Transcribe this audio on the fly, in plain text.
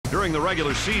During the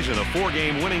regular season, a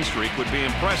 4-game winning streak would be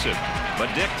impressive.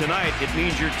 But, Dick, tonight it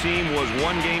means your team was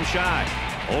 1 game shy.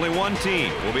 Only one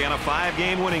team will be on a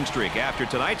 5-game winning streak after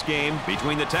tonight's game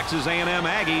between the Texas A&M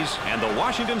Aggies and the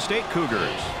Washington State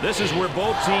Cougars. This is where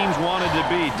both teams wanted to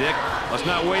be, Dick. Let's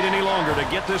not wait any longer to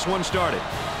get this one started.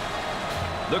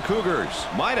 The Cougars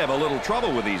might have a little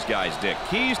trouble with these guys, Dick.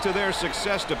 Keys to their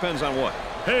success depends on what?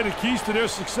 Hey, the keys to their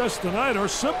success tonight are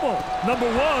simple. Number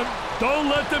 1, don't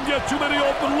let them get too many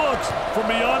open looks from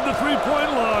beyond the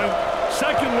 3-point line.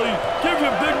 Secondly, give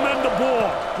your big men the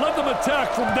ball. Let them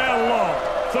attack from down low.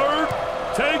 Third,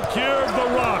 take care of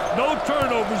the rock. No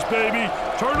turnovers, baby.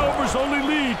 Turnovers only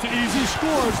lead to easy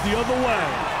scores the other way.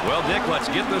 Well, Dick, let's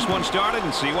get this one started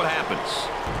and see what happens.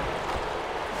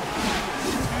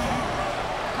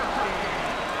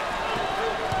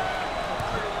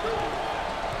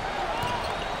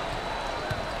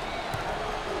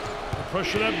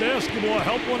 Pressure that basketball,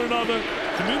 help one another,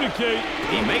 communicate.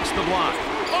 He makes the block.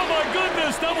 Oh my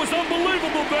goodness, that was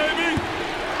unbelievable, baby.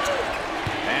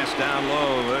 Pass down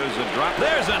low, there's a drop.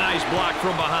 There's a nice block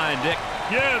from behind, Dick.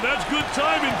 Yeah, that's good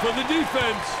timing for the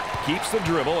defense. Keeps the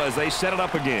dribble as they set it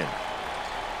up again.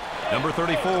 Number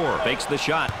 34 fakes the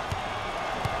shot.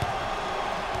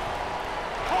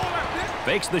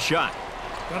 Fakes the shot.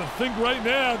 Gotta think right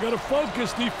now, gotta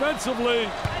focus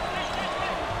defensively.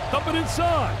 Dump it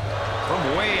inside.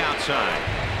 From way outside.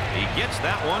 He gets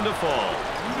that one to fall.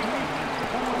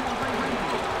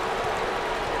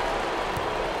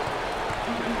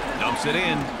 Dumps it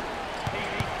in.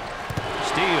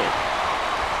 Steal.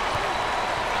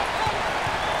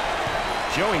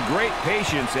 Showing great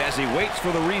patience as he waits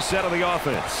for the reset of the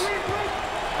offense.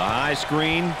 A high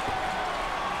screen.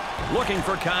 Looking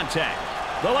for contact.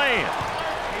 The layup.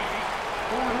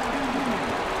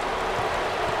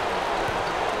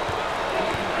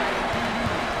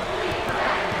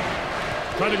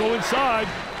 Trying to go inside.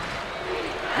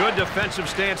 Good defensive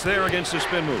stance there against the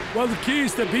spin move. Well, the key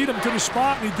is to beat him to the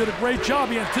spot, and he did a great job.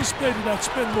 He anticipated that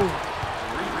spin move.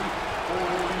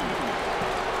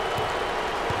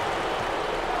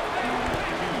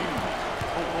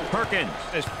 Perkins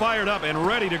is fired up and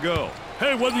ready to go.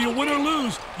 Hey, whether you win or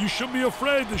lose, you shouldn't be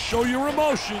afraid to show your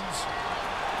emotions.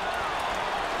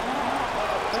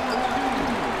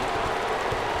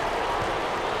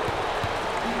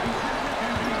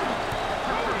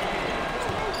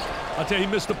 I'll tell you,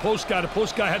 he missed the post guy. The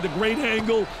post guy had the great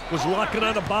angle, was locking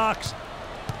on the box.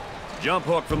 Jump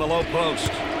hook from the low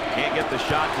post. Can't get the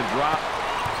shot to drop.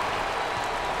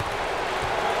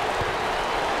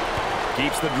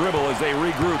 Keeps the dribble as they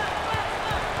regroup.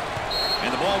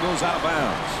 And the ball goes out of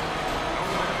bounds.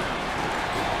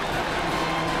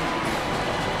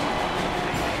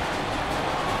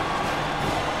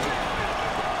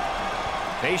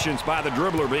 Patience by the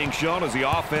dribbler being shown as the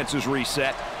offense is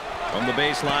reset. From the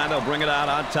baseline, they'll bring it out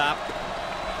on top.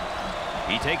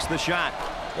 He takes the shot.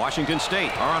 Washington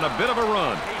State are on a bit of a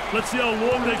run. Let's see how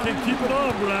long they can keep it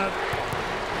on, Brad.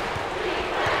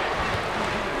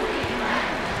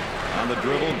 On the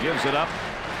dribble, gives it up.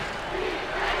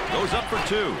 Goes up for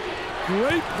 2.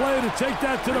 Great play to take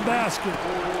that to the basket.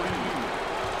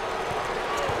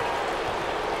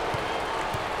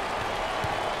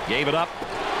 Gave it up.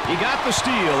 He got the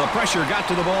steal. The pressure got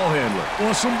to the ball handler.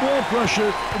 Awesome ball pressure.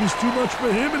 It was too much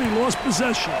for him, and he lost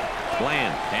possession.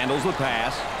 Bland handles the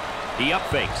pass. He up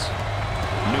fakes.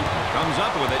 Newton comes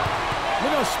up with it.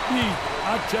 Look at speed.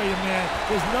 I tell you, man,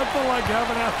 there's nothing like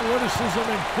having athleticism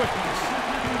and quickness.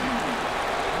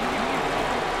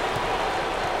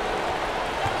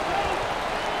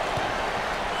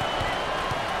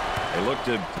 They look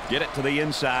to get it to the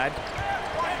inside.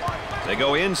 They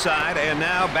go inside and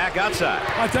now back outside.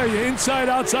 I tell you,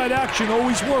 inside-outside action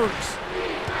always works.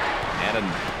 And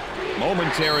a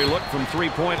momentary look from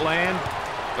three-point land.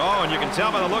 Oh, and you can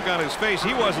tell by the look on his face,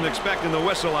 he wasn't expecting the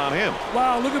whistle on him.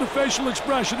 Wow, look at the facial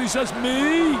expression. He says,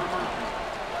 me?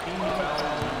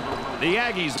 The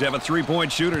Aggies have a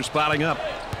three-point shooter spotting up.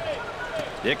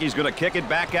 Dickey's going to kick it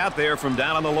back out there from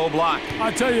down on the low block.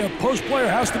 I tell you, a post player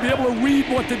has to be able to read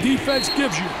what the defense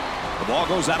gives you. The ball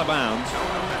goes out of bounds.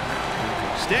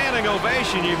 Standing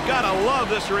ovation. You've got to love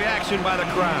this reaction by the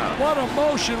crowd. What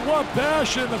emotion, what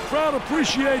passion. The crowd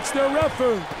appreciates their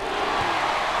effort.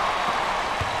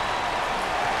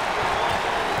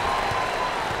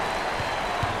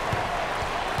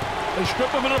 They strip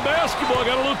him in a basketball.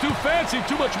 Got a little too fancy,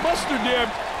 too much mustard there.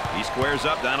 He squares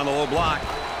up down on the low block.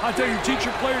 I tell you, teach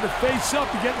your player to face up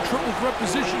to get in triple threat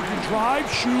position. You can drive,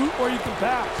 shoot, or you can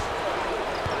pass.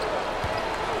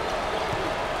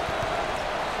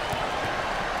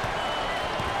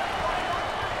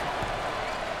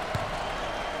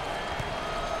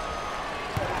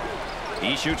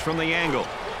 He shoots from the angle.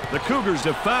 The Cougars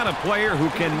have found a player who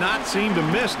cannot seem to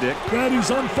miss, Dick.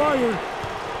 Daddy's on fire.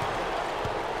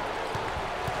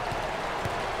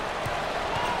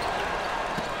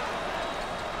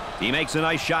 He makes a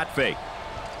nice shot fake.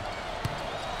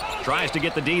 Tries to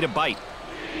get the D to bite.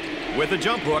 With a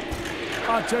jump hook.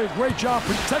 I'll tell you, great job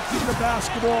protecting the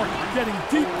basketball, getting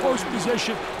deep post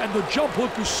position, and the jump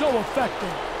hook is so effective.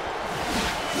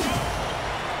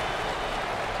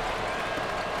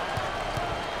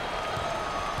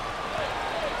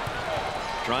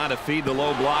 Trying to feed the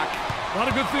low block. A lot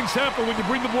of good things happen when you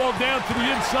bring the ball down to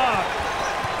the inside.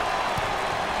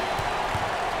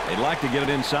 They'd like to get it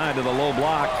inside to the low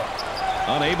block.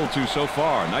 Unable to so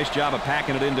far. Nice job of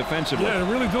packing it in defensively. Yeah,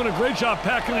 they're really doing a great job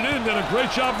packing it in and a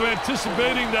great job of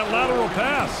anticipating that lateral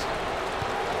pass.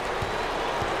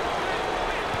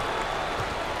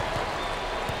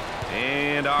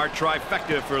 And our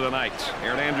trifecta for the night.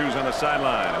 Aaron Andrews on the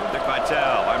sideline. With Dick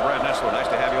Vitale, I'm Brad Nessler. Nice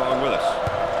to have you along with us.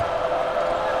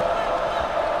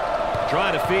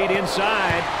 Trying to feed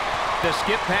inside. The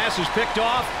skip pass is picked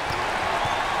off.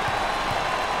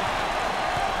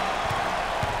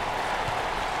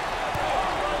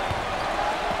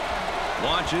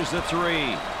 Launches the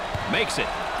three. Makes it.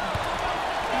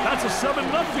 That's a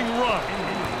 7-0 run.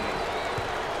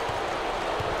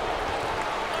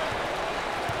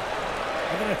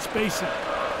 Look at that spacing.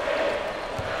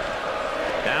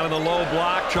 Down in the low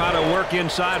block. Trying to work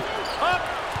inside. Up.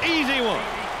 Easy one.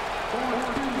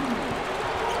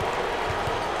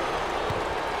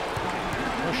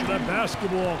 Pushing that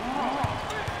basketball.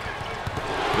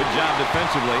 Good job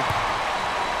defensively.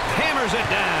 Hammers it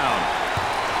down.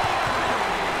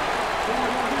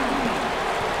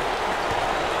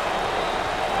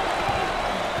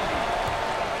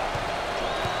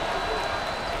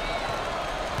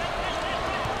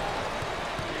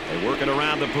 They work it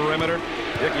around the perimeter.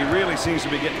 Dickey really seems to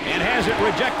be getting and has it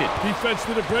rejected. Defense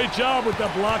did a great job with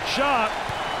that blocked shot.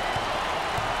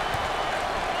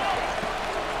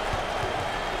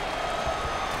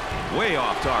 Way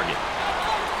off target.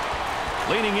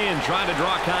 Leaning in, trying to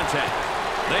draw contact.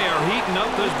 They are heating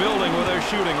up this building with their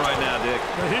shooting right now, Dick.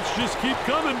 The hits just keep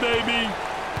coming, baby.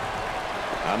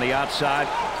 On the outside,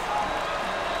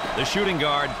 the shooting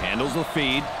guard handles the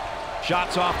feed.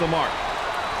 Shots off the mark.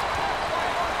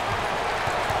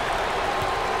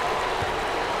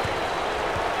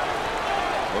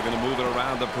 We're going to move it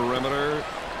around the perimeter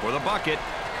for the bucket.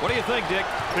 What do you think, Dick?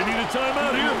 They need a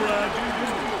timeout here, Brad.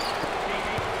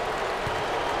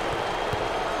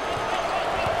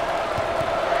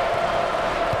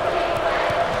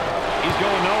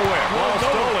 Going nowhere. Ball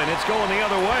stolen. It's going the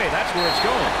other way. That's where it's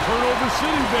going. Turnover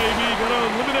city, baby. Got to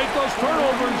eliminate those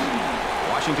turnovers.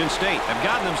 Washington State have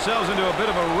gotten themselves into a bit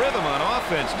of a rhythm on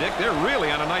offense, Dick. They're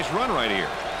really on a nice run right here.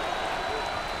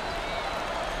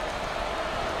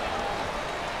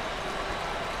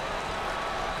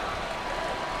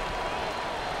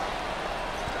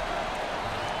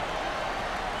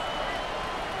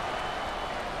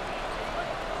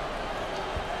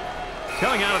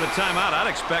 Coming out of the timeout, I'd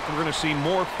expect we're going to see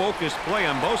more focused play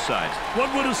on both sides.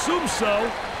 One would assume so.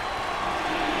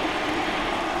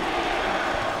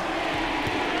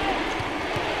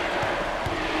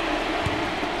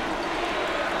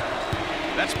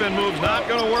 That spin move's not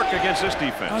going to work against this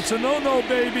defense. That's a no-no,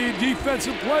 baby.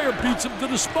 Defensive player beats him to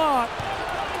the spot.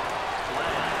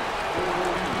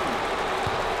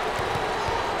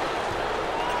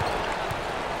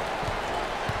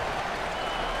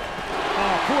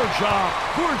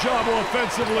 Poor job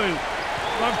offensively.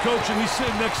 If I'm coaching, he's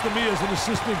sitting next to me as an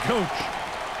assistant coach.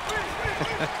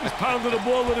 He's pounding the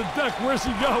ball to the deck. Where's he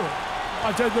going?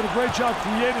 I tell you, did a great job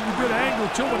creating a good angle,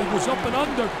 too. When he goes up and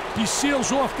under, he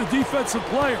seals off the defensive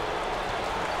player.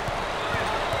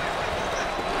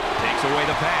 Takes away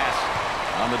the pass.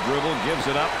 On the dribble, gives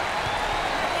it up.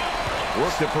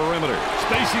 Work the perimeter.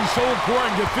 Spacing so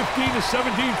important. Get 15 to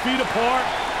 17 feet apart.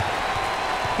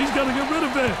 He's got to get rid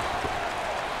of it.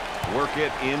 Work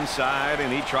it inside,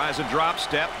 and he tries a drop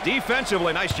step.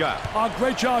 Defensively, nice job.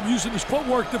 Great job using his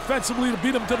footwork defensively to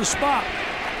beat him to the spot.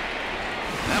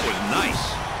 That was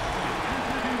nice.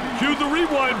 Cue the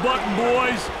rewind button,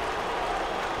 boys.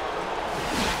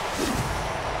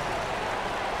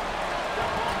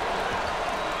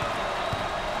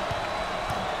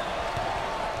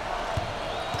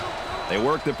 They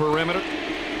work the perimeter.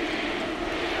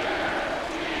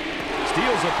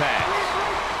 Steals a pass.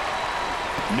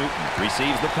 Newton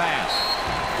receives the pass.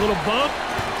 Little bump.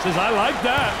 Says, I like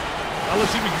that. Now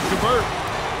let's see if we can convert.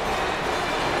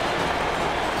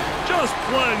 Just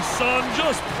play, son.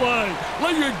 Just play.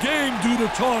 Let your game do the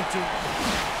taunting.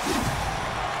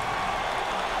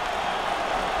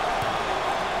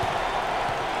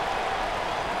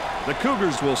 The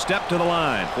Cougars will step to the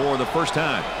line for the first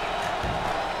time.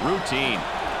 Routine.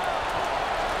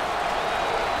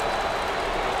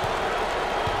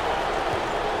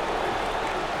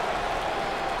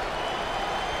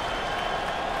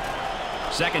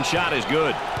 Second shot is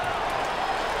good.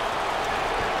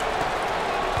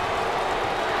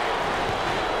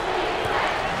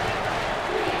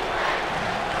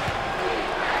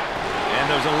 And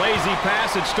there's a lazy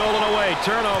pass. It's stolen away.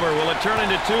 Turnover. Will it turn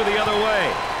into two the other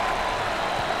way?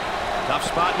 Tough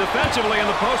spot defensively in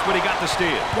the post, but he got the steal.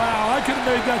 Wow, I could have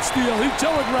made that steal. He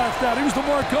telegraphed that. He was the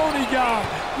Marconi guy.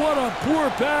 What a poor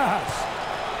pass.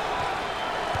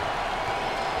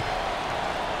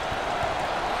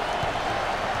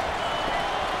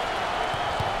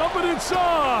 Up and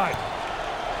inside.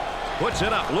 Puts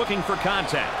it up, looking for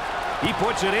contact. He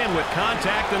puts it in with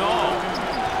contact and all.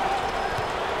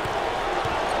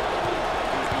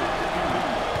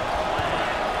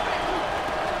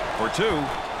 For two.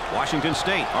 Washington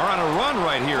State are on a run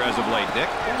right here as of late, Dick.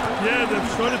 Yeah,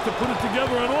 they've started to put it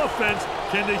together on offense.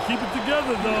 Can they keep it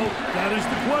together, though? That is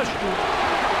the question.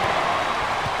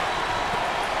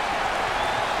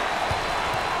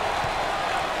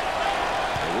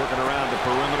 They're working around the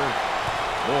perimeter.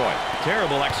 Boy,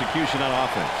 terrible execution on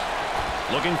offense.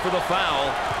 Looking for the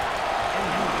foul.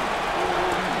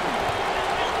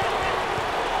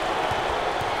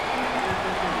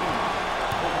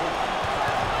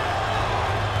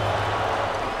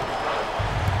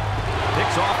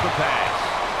 Off the pass.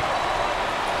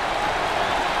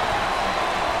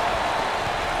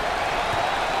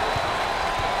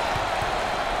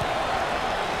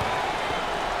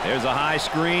 There's a high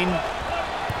screen.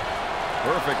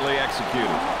 Perfectly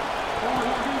executed.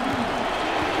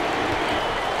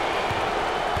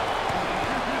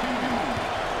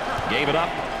 Gave it up.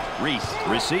 Reese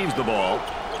receives the ball.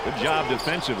 Good job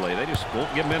defensively. They just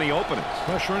won't give many openings.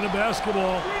 Pressure in the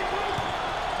basketball.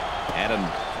 Adam.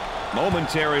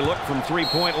 Momentary look from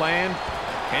three-point land.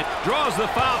 And draws the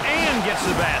foul and gets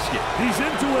the basket. He's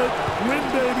into it. Win,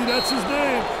 baby. That's his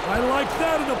name. I like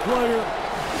that in a player.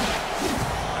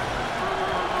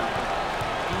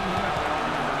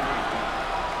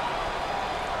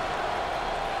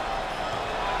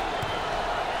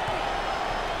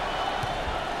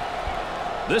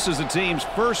 This is the team's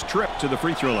first trip to the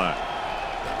free throw line.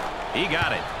 He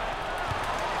got it.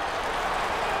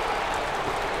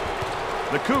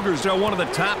 The Cougars are one of the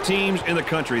top teams in the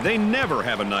country. They never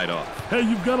have a night off. Hey,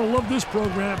 you've got to love this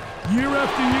program. Year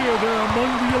after year, they're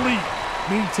among the elite.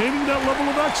 Maintaining that level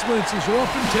of excellence is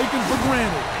often taken for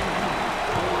granted.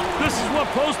 This is what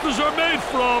posters are made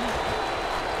from.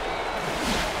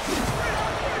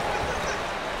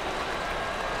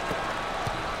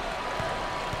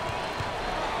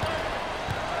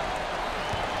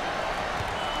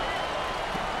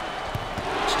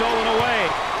 Stolen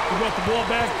away. He brought the ball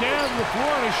back down to the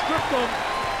floor and he stripped them.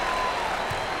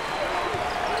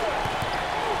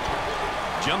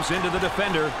 Jumps into the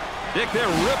defender. Dick, they're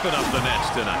ripping up the nets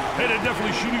tonight. Hey, they're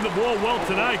definitely shooting the ball well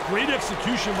tonight. Great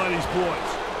execution by these boys.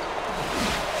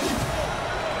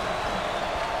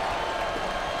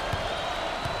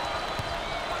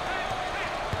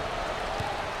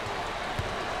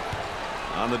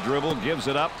 On the dribble, gives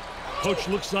it up. Coach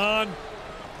looks on,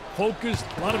 focused,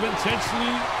 a lot of intensity,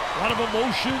 a lot of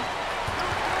emotion.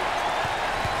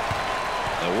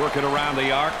 They'll work it around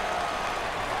the arc.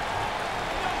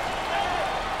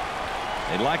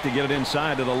 They'd like to get it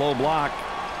inside to the low block.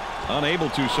 Unable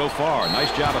to so far.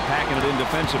 Nice job of packing it in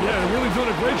defensively. Yeah, they're really doing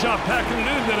a great job packing it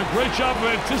in. Did a great job of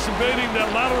anticipating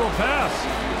that lateral pass.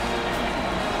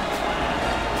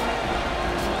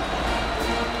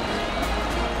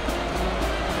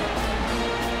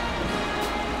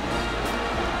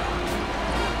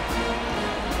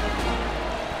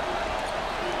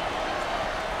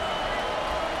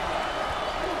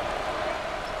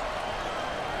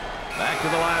 Back to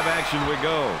the live action we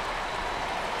go.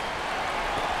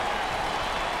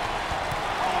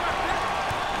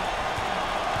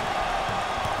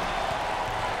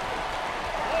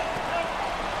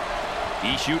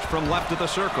 He shoots from left of the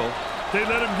circle. They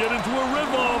let him get into a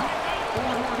rhythm.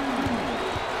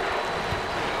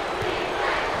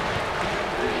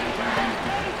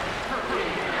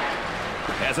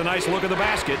 Has a nice look at the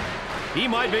basket. He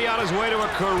might be on his way to a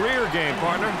career game,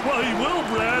 partner. Well, he will,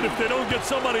 Brad, if they don't get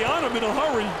somebody on him in a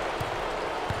hurry.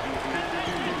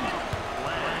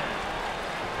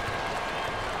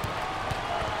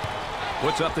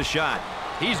 Puts up the shot.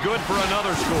 He's good for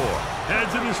another score.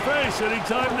 Hands in his face. Any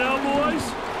time now, boys?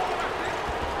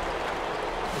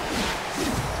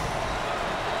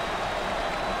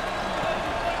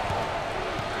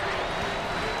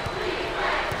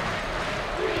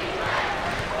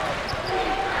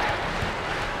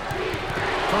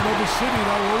 City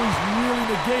that will always really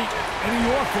negate any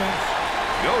offense.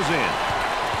 Goes in.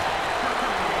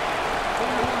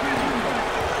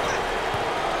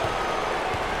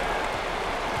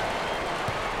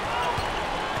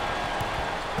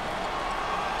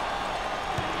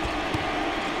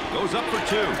 Goes up for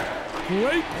 2.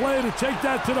 Great play to take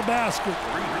that to the basket.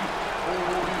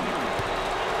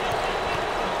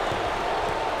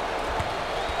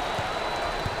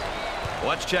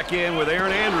 Let's check in with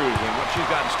Erin Andrews and what she's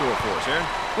got in store for us. Erin?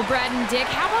 Well, Brad and Dick,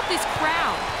 how about this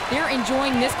crowd? They're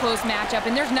enjoying this close matchup,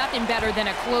 and there's nothing better than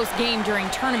a close game during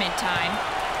tournament time.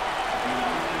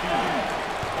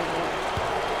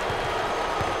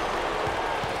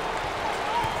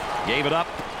 Gave it up,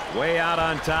 way out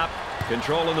on top,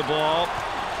 controlling the ball.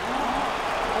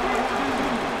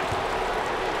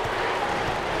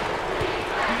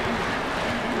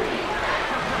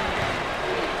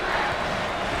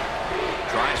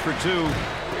 Tries for 2,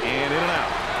 and in and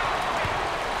out.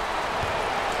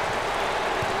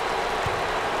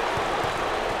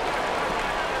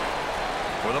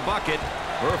 For the bucket,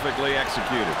 perfectly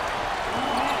executed.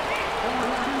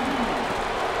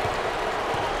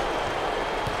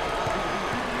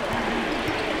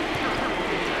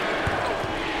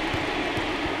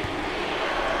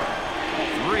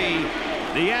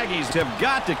 The Aggies have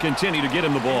got to continue to get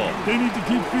him the ball. They need to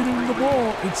keep feeding him the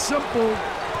ball. It's simple.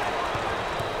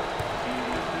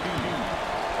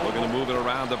 Looking to move it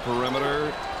around the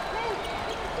perimeter.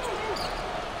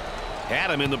 Had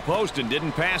him in the post and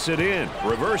didn't pass it in.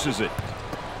 Reverses it.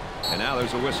 And now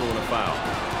there's a whistle and a foul.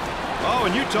 Oh,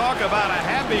 and you talk about a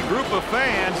happy group of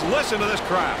fans. Listen to this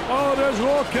crowd. Oh, there's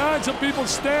all kinds of people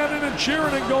standing and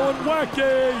cheering and going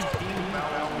wacky.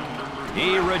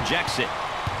 He rejects it.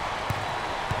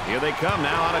 Here they come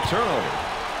now on a turnover.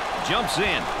 Jumps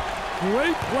in.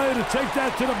 Great play to take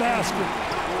that to the basket.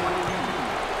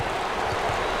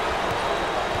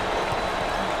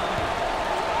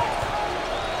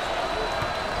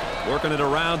 Working it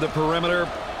around the perimeter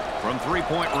from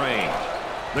three-point range.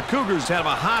 The Cougars have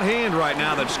a hot hand right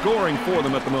now that's scoring for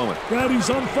them at the moment. Brady's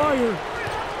on fire.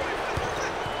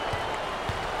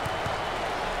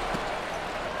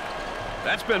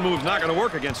 That spin move's not going to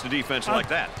work against a defense like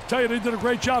that. Tell you, they did a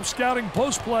great job scouting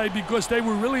post play because they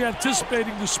were really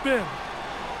anticipating the spin.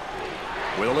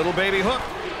 With a little baby hook.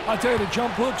 I tell you, the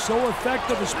jump hook so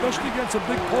effective, especially against a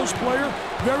big post player.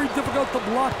 Very difficult to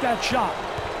block that shot.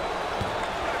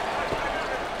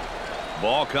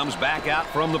 Ball comes back out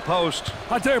from the post.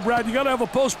 I tell you, Brad, you got to have a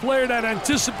post player that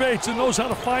anticipates and knows how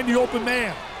to find the open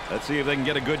man. Let's see if they can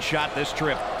get a good shot this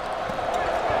trip.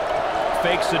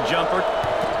 Fakes the jumper.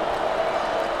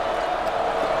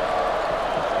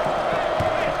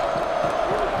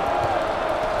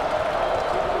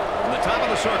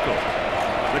 Circle.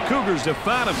 The Cougars have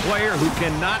found a player who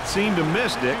cannot seem to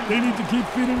miss, Dick. They need to keep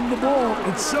feeding him the ball.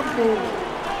 It's simple.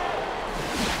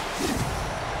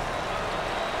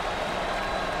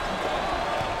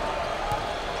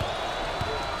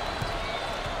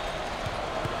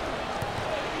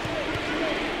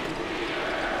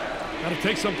 Got to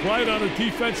take some pride on the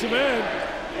defensive end.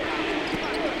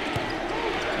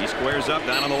 He squares up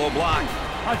down on the low block.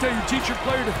 I tell you, you teach your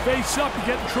player to face up. You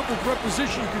get in triple threat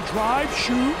position. You can drive,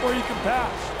 shoot, or you can pass.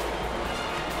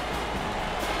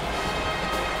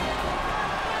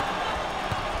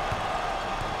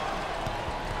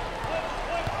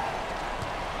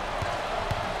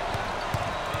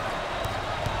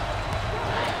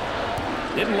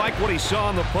 Didn't like what he saw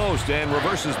on the post and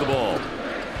reverses the ball.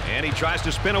 And he tries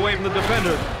to spin away from the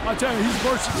defender. I tell you, he's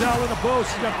versatile in the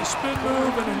post. He's got the spin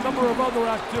move and a number of other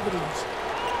activities.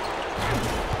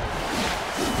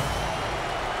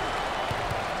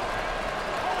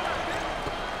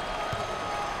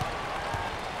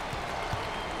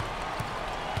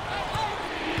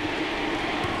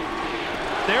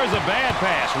 There's a bad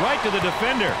pass right to the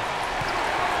defender.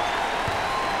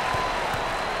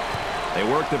 They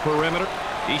work the perimeter.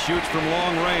 He shoots from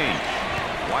long range.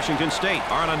 Washington State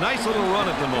are on a nice little run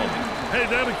at the moment. Hey,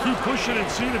 they gotta keep pushing and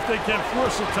seeing if they can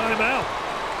force a timeout.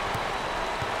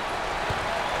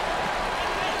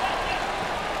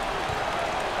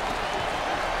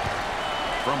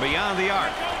 From beyond the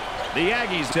arc, the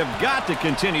Aggies have got to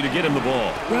continue to get him the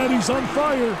ball. Brady's on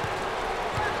fire.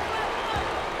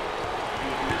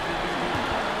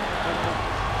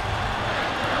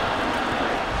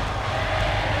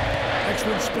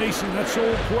 Excellent spacing. That's so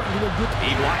important to a good.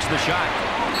 He blocks the shot.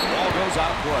 The ball goes out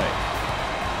of play.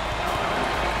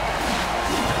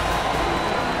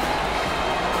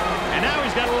 And now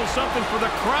he's got a little something for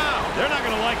the crowd. They're not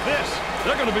going to like this.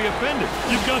 They're going to be offended.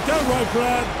 You've got that right,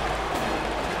 Brad.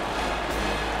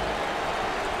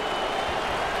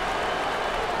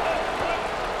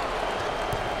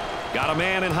 Got a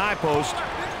man in high post.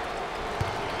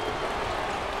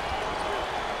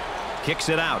 Kicks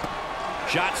it out.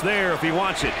 Shot's there if he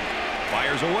wants it.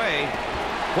 Fires away.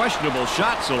 Questionable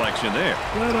shot selection there.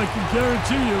 Well, I can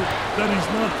guarantee you that he's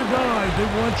not the guy they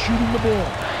want shooting the ball.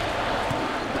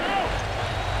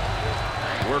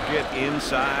 Work it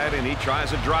inside, and he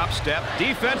tries a drop step.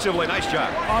 Defensively, nice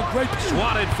job. Great.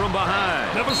 Swatted from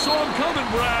behind. Never saw him coming,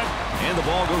 Brad. And the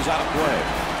ball goes out of play.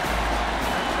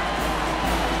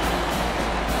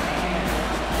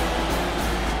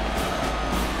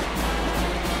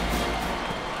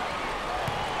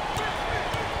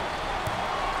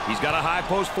 He's got a high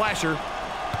post flasher.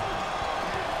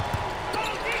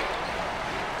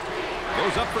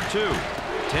 Goes up for 2.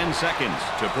 10 seconds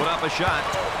to put up a shot.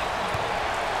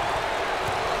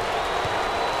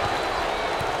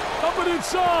 Up and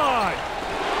inside.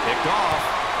 Picked off.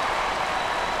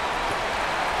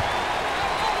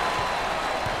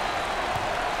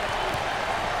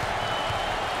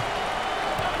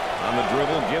 On the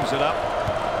dribble, gives it up.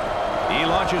 He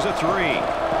launches a 3.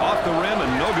 Off the rim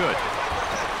and no good.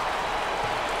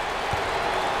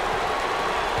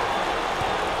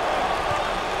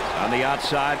 On the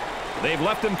outside, they've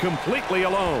left him completely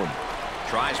alone.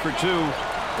 Tries for 2.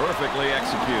 Perfectly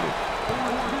executed.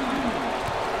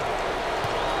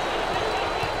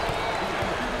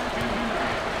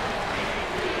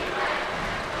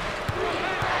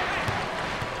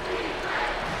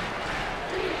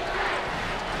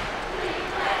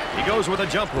 He goes with a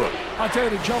jump hook. I'll tell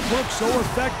you, the jump hook so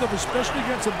effective, especially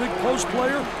against a big post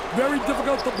player. Very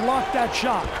difficult to block that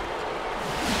shot.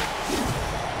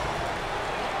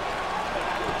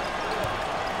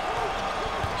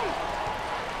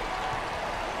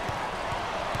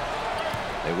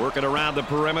 They work it around the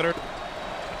perimeter.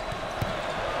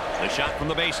 The shot from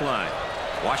the baseline.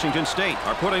 Washington State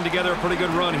are putting together a pretty good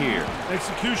run here.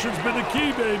 Execution's been the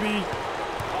key, baby.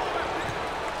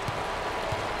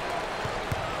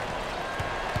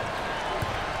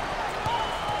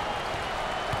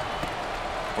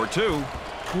 For 2.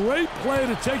 Great play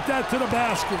to take that to the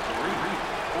basket.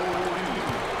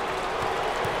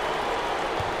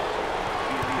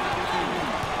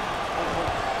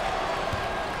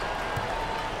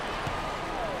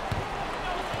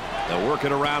 They'll work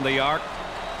it around the arc.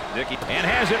 Dickey and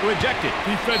has it rejected.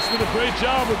 Defense did a great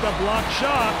job with that block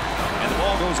shot. And the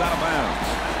ball goes out of bounds.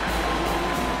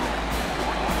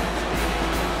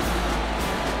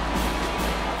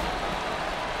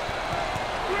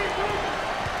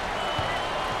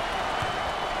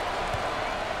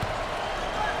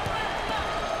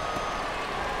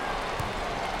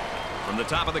 From the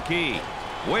top of the key,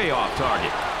 way off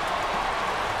target.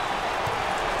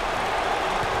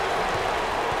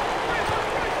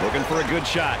 Looking for a good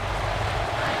shot.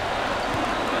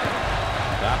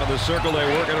 Top of the circle, they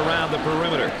work it around the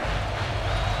perimeter.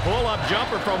 Pull-up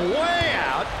jumper from way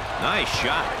out. Nice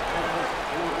shot.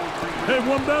 Hey,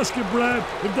 one basket, Brad.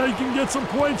 If they can get some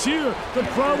points here, they'll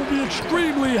probably be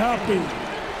extremely happy.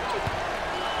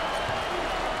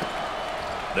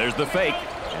 There's the fake,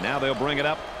 and now they'll bring it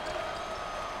up.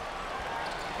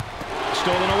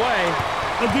 Stolen away.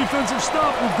 A defensive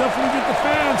stop will definitely get the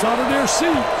fans out of their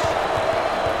seats.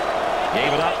 Gave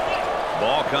it up.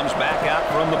 Ball comes back out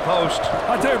from the post.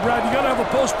 I tell you, Brad, you got to have a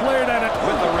post player that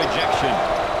with the rejection.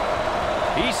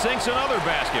 He sinks another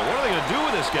basket. What are they going to do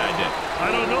with this guy, Dick? I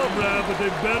don't know, Brad, but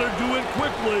they better do it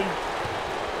quickly.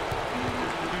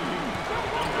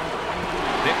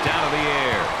 Picked out of the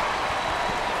air.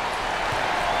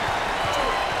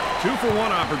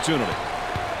 2-for-1 opportunity.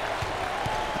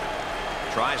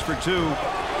 Tries for 2.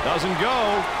 Doesn't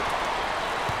go.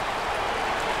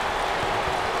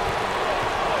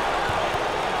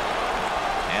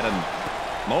 And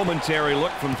a momentary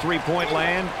look from three-point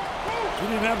land. He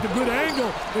didn't have the good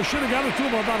angle. They should have got it to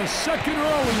him about a second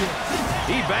earlier.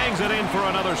 He bangs it in for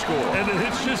another score. And the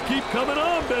hits just keep coming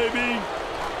on, baby.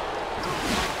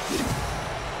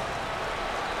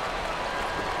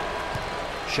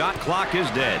 Shot clock is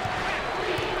dead.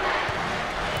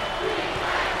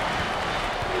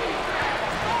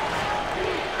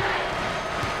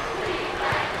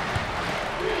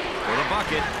 For the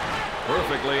bucket.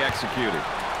 Perfectly executed.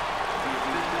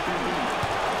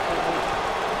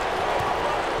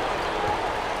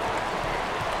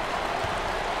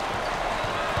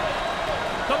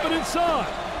 Up and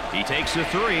inside. He takes a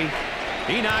 3.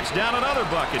 He knocks down another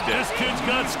bucket. This kid's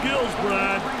got skills,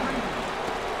 Brad.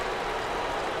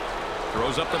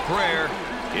 Throws up the prayer.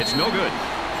 It's no good.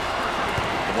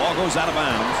 The ball goes out of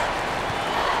bounds.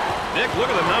 Nick, look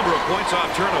at the number of points off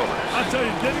turnovers. I tell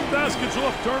you, getting baskets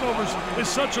off turnovers is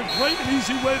such a great and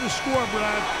easy way to score,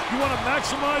 Brad. You want to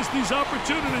maximize these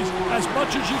opportunities as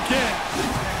much as you can.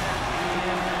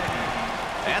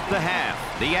 At the half,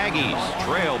 the Aggies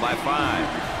trail by 5.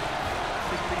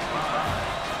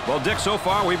 Well, Dick, so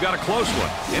far we've got a close one.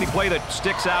 Any play that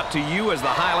sticks out to you as the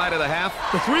highlight of the half?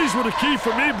 The threes were the key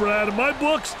for me, Brad. In my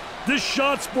books, this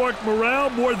shot sparked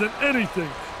morale more than anything.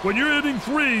 When you're hitting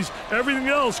threes, everything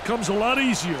else comes a lot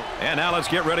easier. And now let's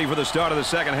get ready for the start of the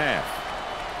second half.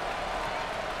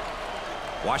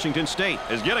 Washington State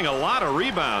is getting a lot of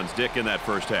rebounds, Dick, in that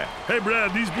first half. Hey,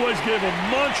 Brad, these boys gave a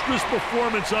monstrous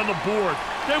performance on the board.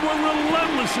 They were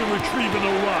relentless in retrieving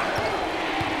the rock.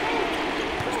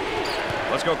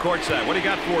 Let's go courtside. What do you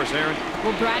got for us, Aaron?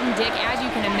 Well, Brad and Dick, as you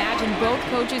can imagine, both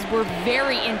coaches were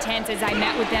very intense as I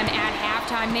met with them at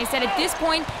halftime. They said at this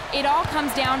point, it all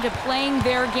comes down to playing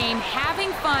their game,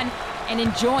 having fun, and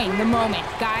enjoying the moment.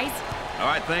 Guys? All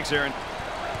right, thanks, Aaron.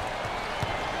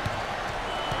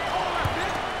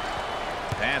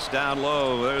 Pass down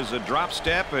low. There's a drop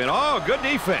step, and oh, good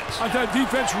defense. I thought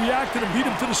defense reacted and beat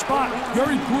him to the spot.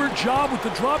 Very poor job with the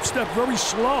drop step, very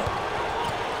slow.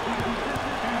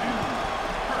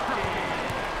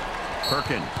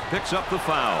 Perkins picks up the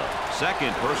foul.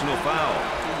 Second personal foul.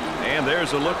 And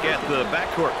there's a look at the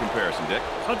backcourt comparison, Dick.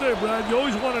 I'll tell you, Brad, you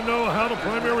always want to know how the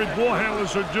primary ball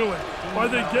handlers are doing. Are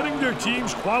they getting their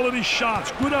teams quality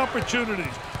shots, good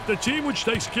opportunities? The team which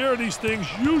takes care of these things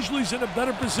usually is in a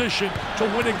better position to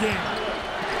win a game.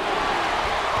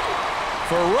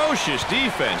 Ferocious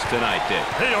defense tonight, Dick.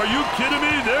 Hey, are you kidding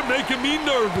me? They're making me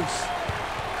nervous.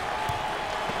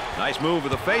 Nice move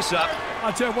with the face-up.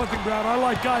 I'll tell you one thing, Brad. I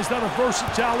like guys that are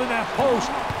versatile in that post.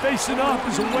 Facing up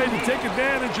is a way to take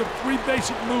advantage of three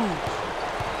basic moves.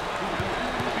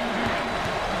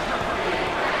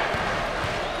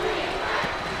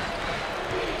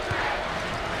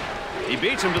 He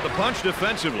beats him to the punch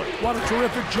defensively. What a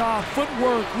terrific job.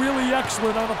 Footwork really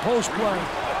excellent on a post play.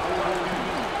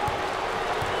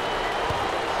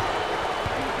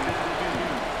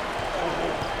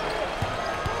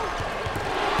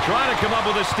 Trying to come up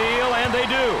with a steal, and they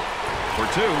do. For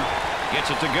two. Gets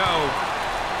it to go.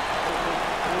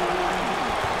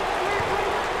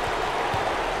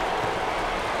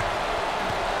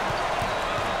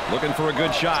 Looking for a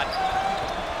good shot.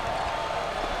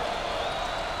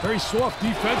 Very soft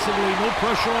defensively, no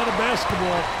pressure on the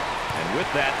basketball. And with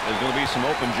that, there's going to be some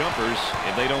open jumpers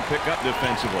if they don't pick up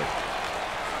defensively.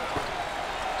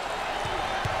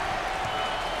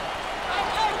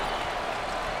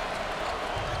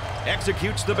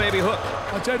 Executes the baby hook.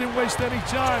 I tell you, didn't waste any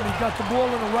time. He got the ball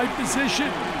in the right position,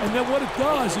 and then what it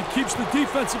does, it keeps the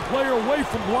defensive player away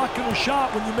from blocking a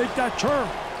shot when you make that turn.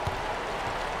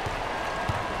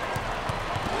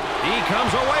 He comes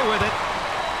away with it.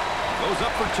 Goes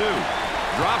up for two.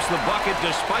 Drops the bucket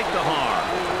despite the harm.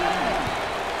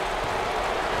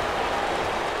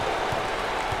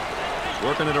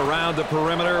 Working it around the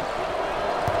perimeter.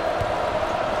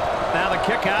 Now the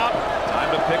kick out. Time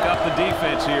to pick up the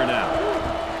defense here now.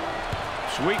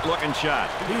 Sweet looking shot.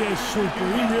 He is super.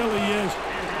 He really is.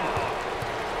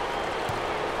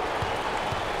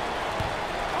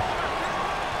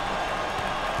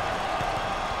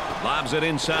 Lobs it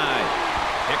inside.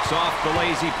 Picks off the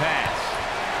lazy pass.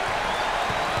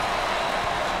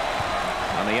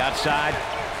 On the outside.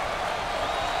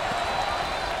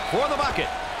 For the bucket.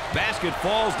 Basket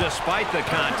falls despite the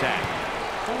contact.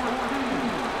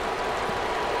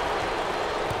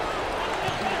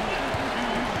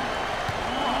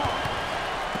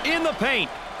 In the paint.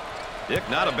 Dick,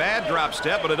 not a bad drop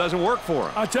step, but it doesn't work for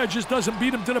him. I tell you, just doesn't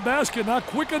beat him to the basket, not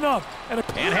quick enough. And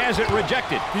has it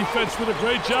rejected. Defense did a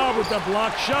great job with that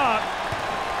block shot.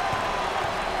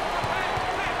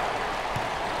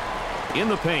 In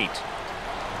the paint.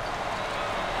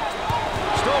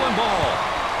 Stolen ball.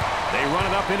 They run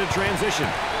it up into transition.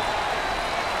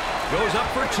 Goes up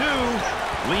for two.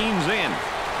 Leans in.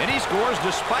 And he scores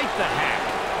despite the hack.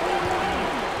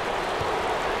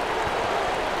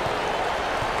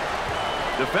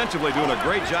 Defensively doing a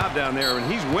great job down there, and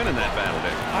he's winning that battle,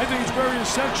 Dick. I think it's very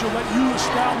essential that you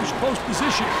establish post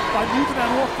position by moving that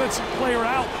offensive player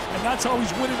out, and that's how he's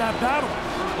winning that battle.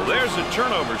 Well, there's a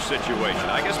turnover situation.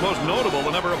 I guess most notable, the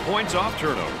number of points off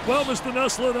turnover. Well, Mr.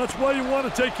 Nessler, that's why you want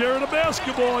to take care of the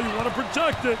basketball. You want to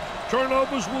protect it.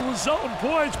 Turnovers will result in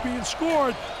points being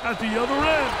scored at the other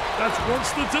end. That's one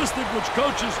statistic which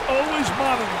coaches always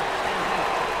monitor.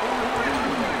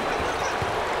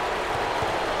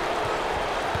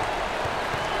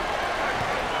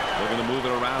 They're going to move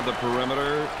it around the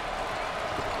perimeter.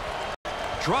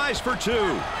 Tries for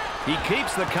two. He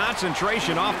keeps the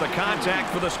concentration off the contact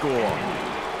for the score. Look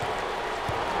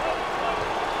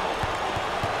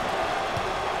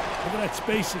at that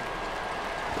spacing.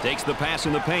 Takes the pass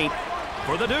in the paint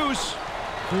for the deuce.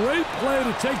 Great play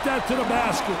to take that to the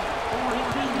basket.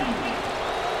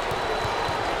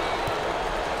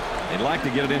 They'd like to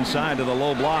get it inside to the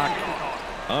low block.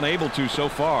 Unable to so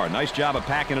far. Nice job of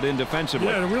packing it in defensively.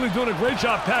 Yeah, they're really doing a great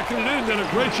job packing it in. Did a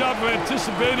great job of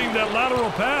anticipating that lateral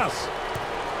pass.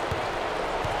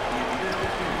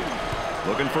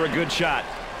 Looking for a good shot.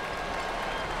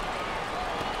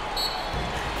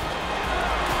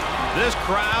 This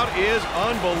crowd is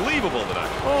unbelievable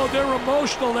tonight. Oh, they're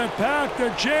emotional. They're packed.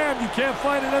 They're jammed. You can't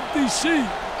find an empty seat.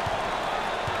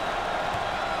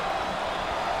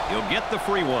 He'll get the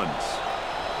free ones.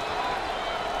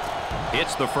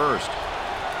 Hits the first.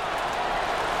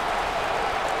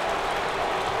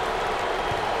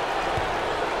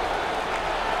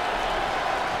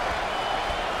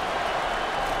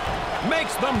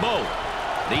 Makes them both.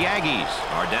 The Aggies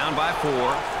are down by 4.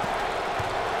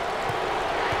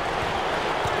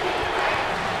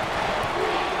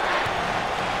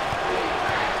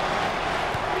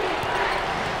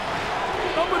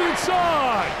 Up and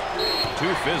inside.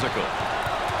 Too physical.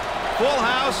 Full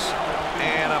house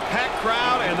and a packed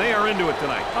crowd, and they are into it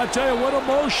tonight. I tell you, what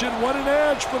emotion, what an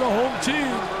edge for the home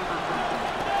team.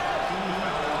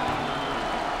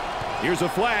 Here's a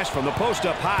flash from the post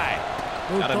up high.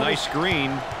 Got a nice screen.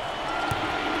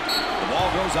 The ball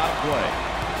goes out of play.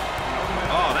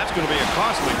 Oh, that's going to be a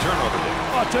costly turnover.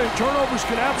 I'll tell you, turnovers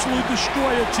can absolutely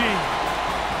destroy a team.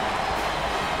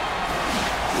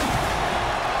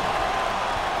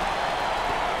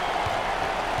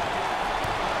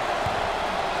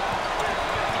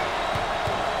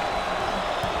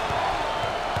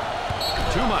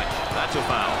 Too much. That's a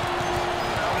foul.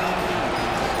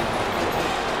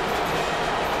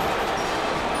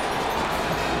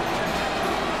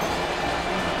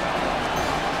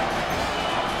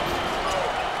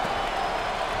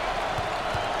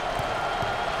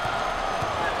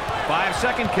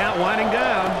 Five-second count winding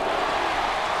down.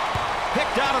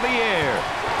 Picked out of the air.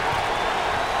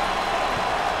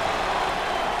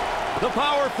 The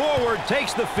power forward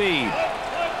takes the feed.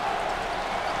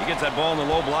 He gets that ball in the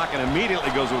low block and immediately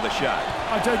goes with a shot.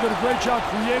 I tell you, did a great job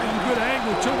creating a good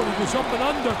angle, too. When he goes up and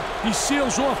under, he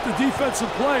seals off the defensive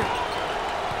play.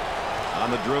 On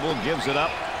the dribble, gives it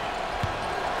up.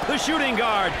 The shooting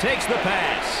guard takes the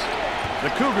pass.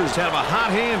 The Cougars have a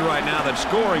hot hand right now that's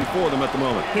scoring for them at the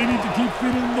moment. They need to keep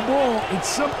feeding him the ball. It's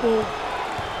simple.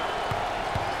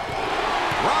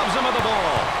 Robs him of the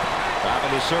ball. Top of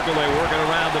the circle, they work it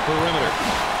around the perimeter.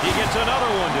 He gets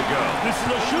another one to go. This is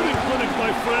a shooting clinic,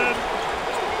 my friend.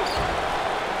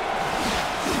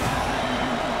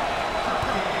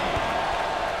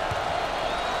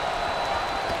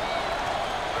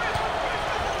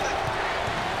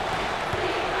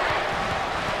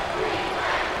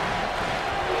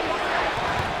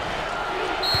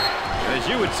 As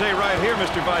you would say right here,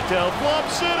 Mr. Vitale, Flop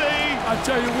City. I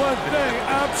tell you one thing,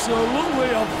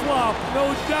 absolutely a flop.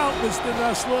 No doubt, Mr.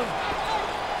 Nessler.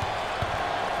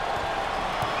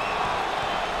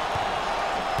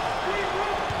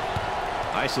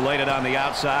 Isolated on the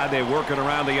outside. They work it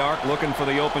around the arc, looking for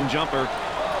the open jumper.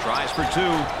 Tries for 2.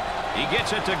 He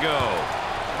gets it to go.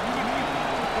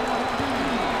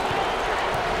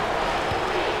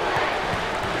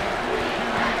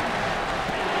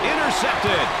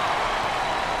 Intercepted.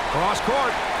 Cross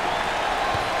court.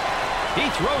 He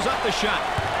throws up the shot.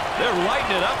 They're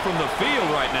lighting it up from the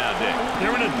field right now, Dick.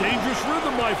 They're in a dangerous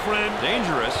rhythm, my friend.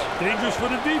 Dangerous. Dangerous for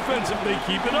the defense if they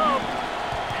keep it up.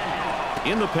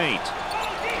 In the paint.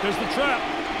 There's the trap.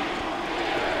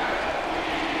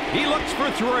 He looks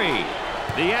for 3.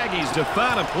 The Aggies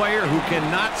defy a player who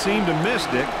cannot seem to miss,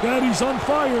 Dick. Daddy's on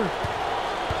fire.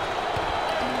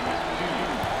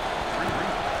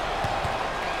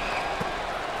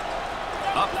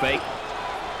 Up fake.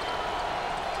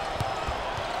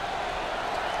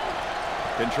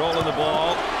 Controlling the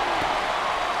ball.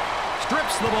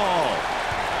 Strips the ball.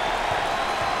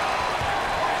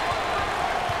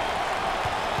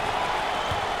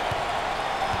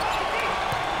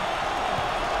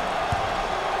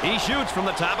 He shoots from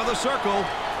the top of the circle.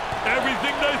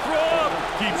 Everything they throw up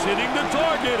keeps hitting the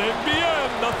target. NBN,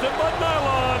 nothing but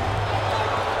nylon.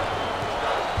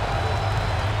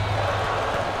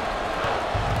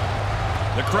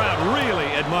 The crowd really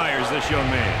admires this young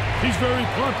man. He's very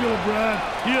popular, Brad.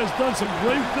 He has done some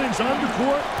great things on the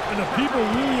court, and the people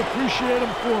really appreciate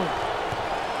him for it.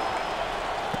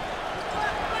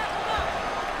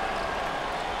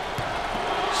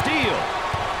 Steal.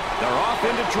 They're off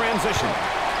into transition.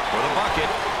 For the bucket,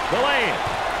 The lay-in.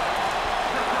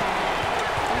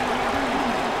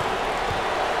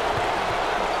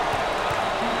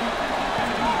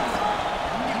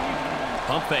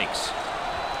 Pump fakes.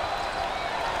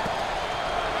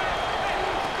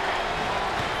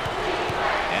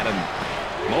 And a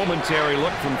momentary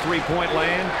look from three-point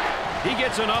land. He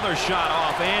gets another shot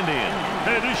off and in.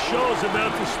 Hey, this show's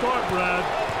about to start,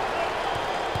 Brad.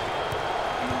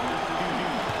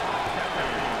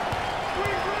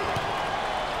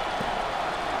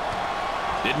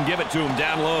 Didn't give it to him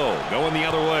down low. Going the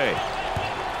other way.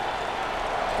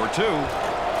 For two.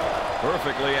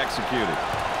 Perfectly executed.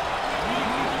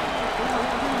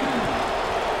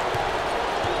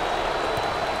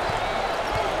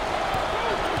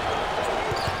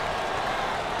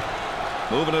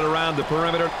 Moving it around the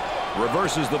perimeter.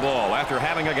 Reverses the ball after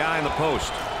having a guy in the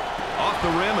post. Off the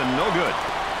rim and no good.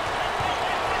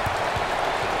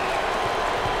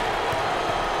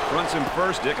 Fronts him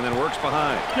first, Dick, and then works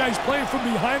behind. Yeah, he's playing from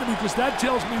behind him because that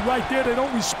tells me right there they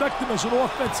don't respect him as an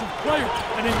offensive player.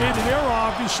 And they made an error,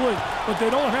 obviously, but they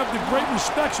don't have the great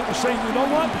respect. So they're saying, you know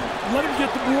what? Let him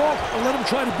get the ball and let him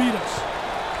try to beat us.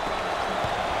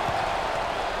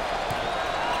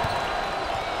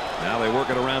 Now they work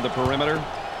it around the perimeter.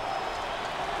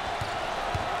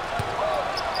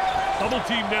 Double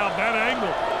team now, bad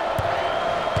angle.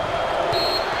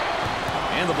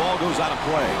 And the ball goes out of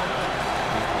play.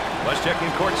 Let's check in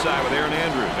courtside with Aaron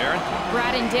Andrews. Aaron?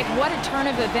 Brad and Dick, what a turn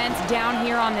of events down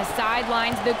here on the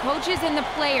sidelines. The coaches and the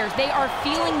players, they are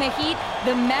feeling the heat,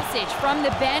 the message from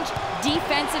the bench,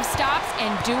 defensive stops,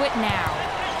 and do it now.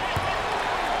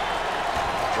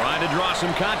 Trying to draw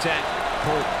some contact.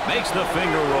 Makes the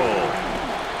finger roll.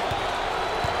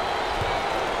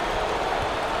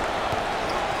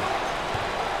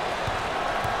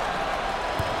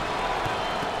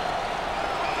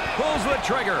 Pulls the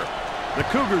trigger. The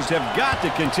Cougars have got to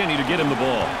continue to get him the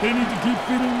ball. They need to keep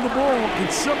feeding him the ball.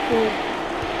 It's simple.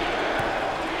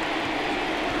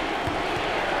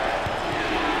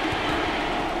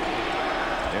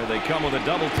 There they come with a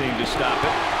double team to stop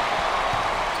it.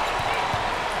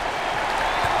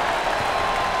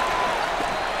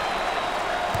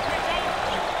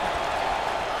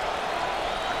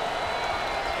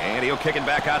 And he'll kick it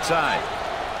back outside.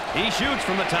 He shoots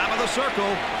from the top of the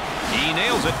circle. He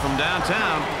nails it from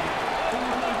downtown.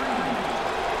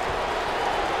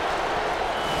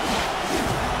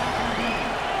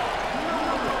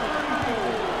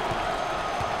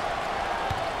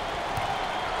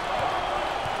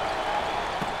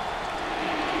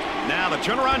 Now the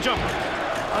turnaround jumper.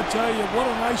 I'll tell you, what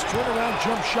a nice turnaround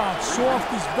jump shot.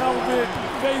 Soft as velvet,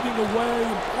 fading away,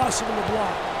 impossible to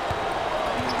block.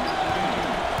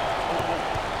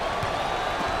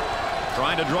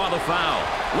 Trying to draw the foul.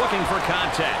 Looking for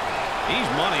contact. He's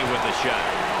money with the shot.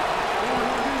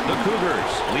 The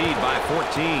Cougars lead by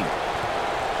 14.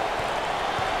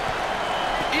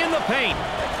 In the paint.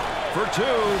 For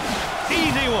two.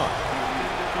 Easy one.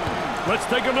 Let's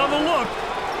take another look.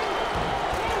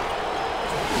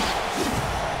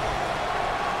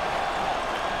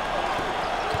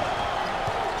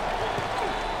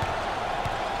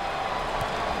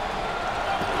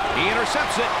 He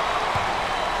intercepts it.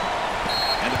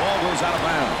 And the ball goes out of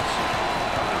bounds.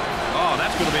 Oh,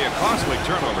 that's going to be a costly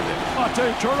turnover, Dick. I'll tell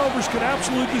you, turnovers can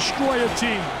absolutely destroy a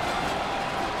team.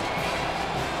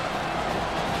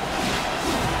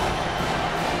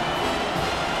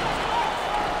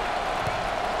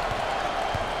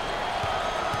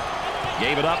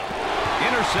 Gave it up.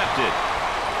 Intercepted.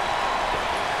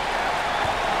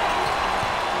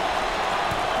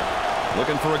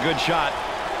 Looking for a good shot.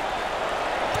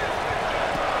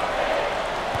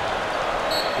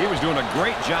 He was doing a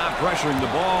great job pressuring the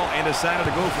ball and decided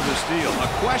to go for the steal. A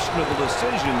questionable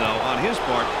decision, though, on his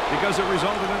part because it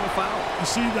resulted in a foul. You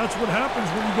see, that's what happens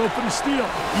when you go for the steal.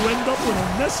 You end up with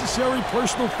unnecessary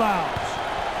personal fouls.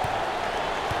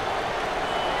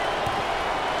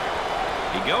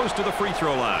 He goes to the free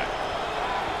throw line.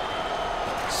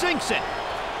 Sinks it.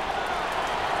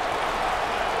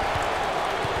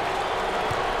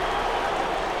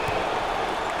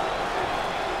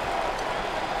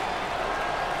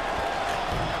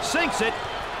 Sinks it.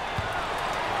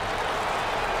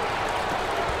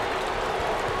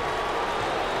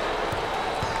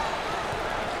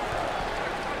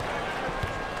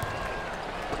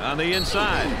 On the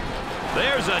inside.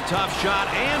 There's a tough shot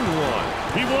and one.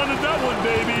 He wanted that one,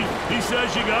 baby. He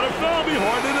says you gotta foul me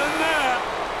harder than that.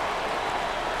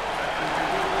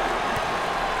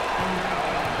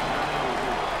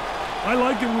 I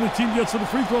like it when a team gets to the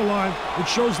free throw line. It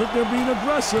shows that they're being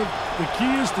aggressive. The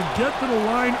key is to get to the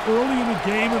line early in the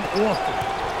game and often.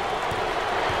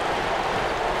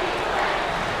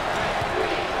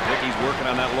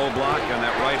 on that low block on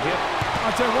that right hip.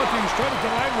 I'll tell you one thing, he's trying to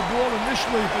deny him the ball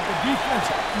initially, but the defense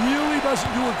really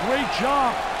doesn't do a great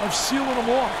job of sealing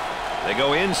him off. They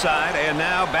go inside and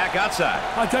now back outside.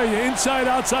 I'll tell you,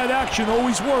 inside-outside action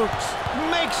always works.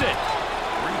 Makes it.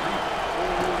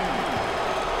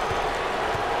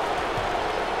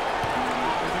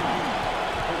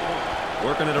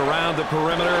 Working it around the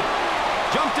perimeter.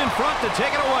 Jumped in front to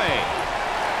take it away.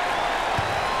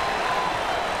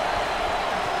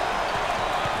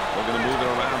 We're going to move it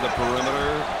around the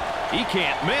perimeter. He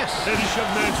can't miss. Eddie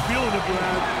Shubman's feeling it,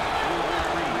 Brad.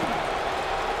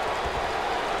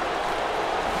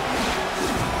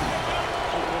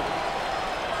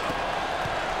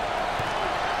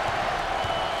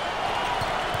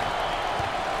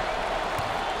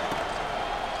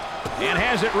 And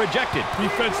has it rejected.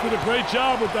 Defense did a great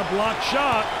job with that blocked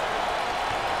shot.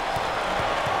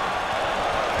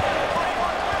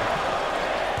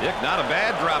 Dick, not a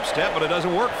bad drop step, but it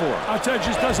doesn't work for him. I'll tell you,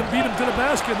 just doesn't beat him to the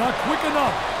basket. Not quick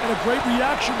enough. And a great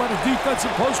reaction by the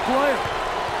defensive post player.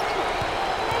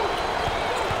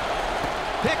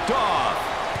 Picked off.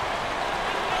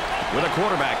 With a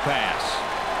quarterback pass.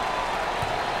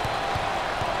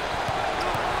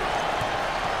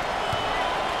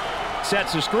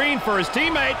 Sets a screen for his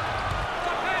teammate.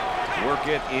 Work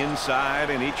it inside,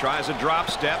 and he tries a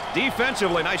drop step.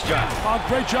 Defensively, nice job. Oh,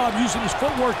 great job using his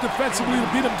footwork defensively to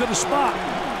beat him to the spot.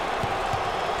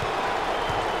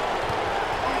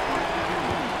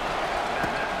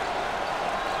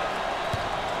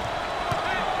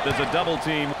 There's a double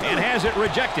team and has it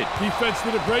rejected. Defense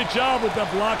did a great job with that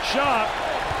blocked shot.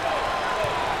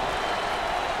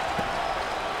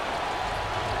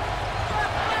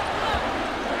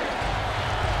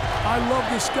 I love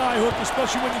this sky hook,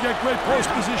 especially when you get great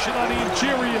post position on the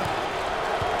interior.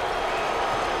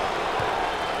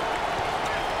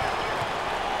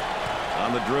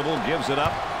 On the dribble, gives it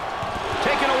up.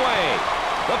 Taken away.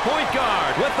 The point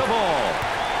guard with the ball.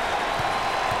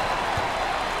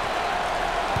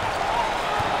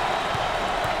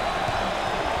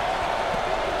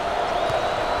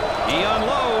 He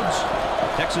unloads.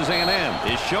 Texas A&M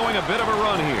is showing a bit of a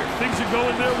run here. Things are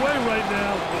going their way right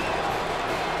now.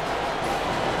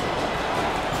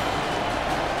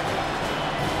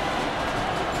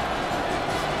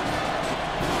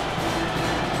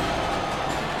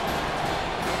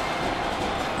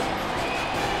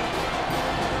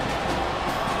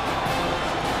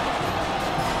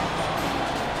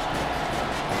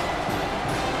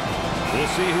 We'll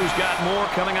see who's got more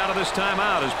coming out of this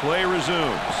timeout as play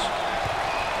resumes.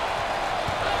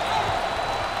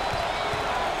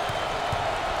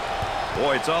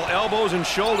 Boy, it's all elbows and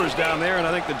shoulders down there, and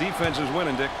I think the defense is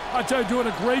winning, Dick. I tell you, doing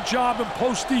a great job in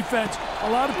post defense. A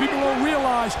lot of people don't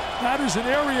realize that is an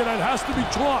area that has to be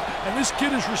taught, and this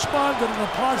kid has responded in a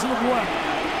positive way.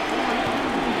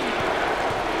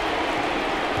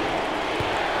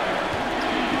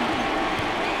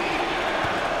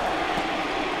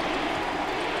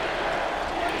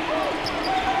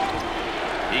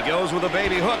 He goes with a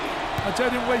baby hook. I tell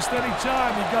you, didn't waste any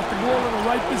time. He got the ball in the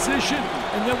right position,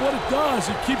 and then what it does,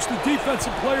 it keeps the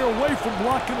defensive player away from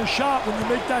blocking a shot when you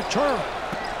make that turn.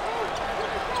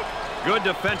 Good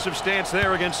defensive stance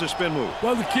there against the spin move.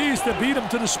 Well, the key is to beat him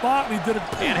to the spot, and he did it.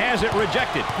 And has it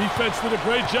rejected. Defense did a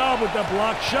great job with that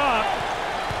blocked shot.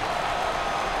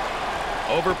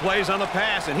 Overplays on the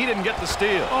pass, and he didn't get the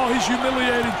steal. Oh, he's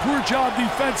humiliating. Poor job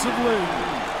defensively.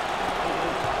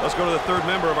 Let's go to the third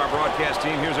member of our broadcast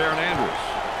team. Here's Aaron Andrews.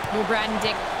 Well, Brad and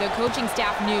Dick, the coaching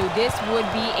staff knew this would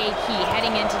be a key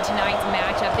heading into tonight's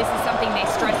matchup. This is something they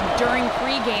stressed during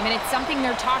pregame, and it's something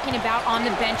they're talking about on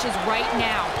the benches right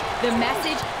now. The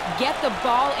message, get the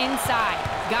ball inside.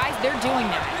 Guys, they're doing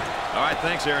that. All right,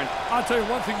 thanks, Aaron. I'll tell you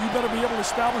one thing, you better be able to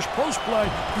establish post play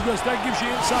because that gives you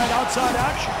inside-outside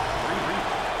action.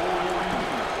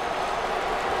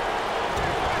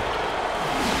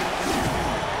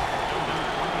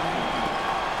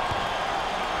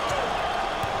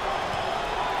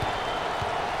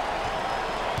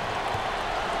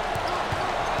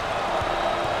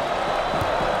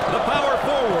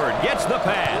 Gets the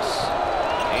pass.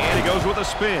 And he goes with a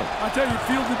spin. I tell you,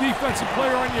 feel the defensive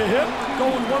player on your hip,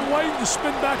 going one way, you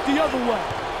spin back the other way.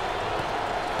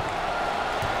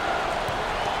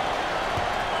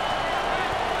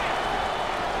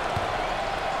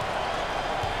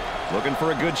 Looking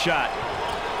for a good shot.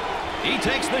 He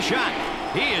takes the shot.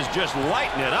 He is just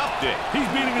lighting it up, Dick. He's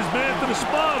beating his man to the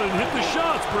spot and hit the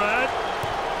shots, Brad.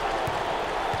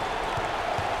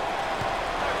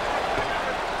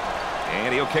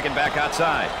 And he'll kick it back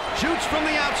outside. Shoots from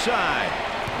the outside.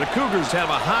 The Cougars have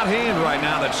a hot hand right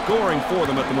now that's scoring for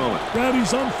them at the moment. Brad,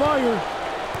 he's on fire.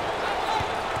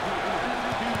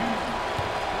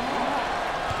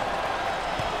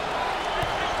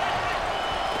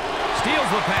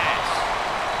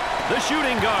 The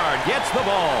shooting guard gets the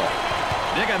ball.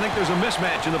 Dick, I think there's a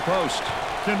mismatch in the post.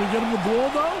 Can we get him the ball,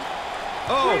 though?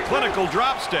 Oh, clinical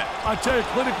drop step. I tell you,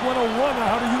 Clinic 101 on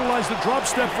how to utilize the drop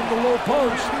step from the low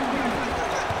post.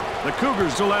 The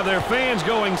Cougars will have their fans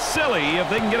going silly if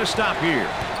they can get a stop here.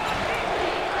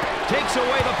 Takes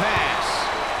away the pass.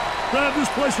 Man,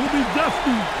 this place will be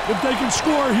defty if they can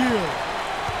score here.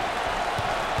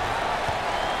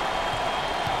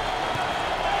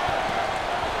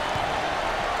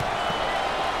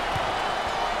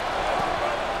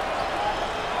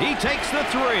 He takes the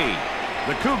three.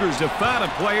 The Cougars have found a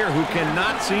player who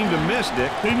cannot seem to miss,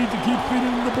 Dick. They need to keep feeding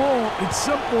him the ball. It's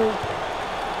simple.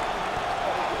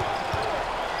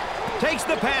 Takes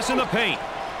the pass in the paint.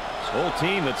 This whole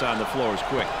team that's on the floor is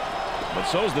quick. But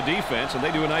so's the defense, and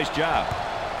they do a nice job.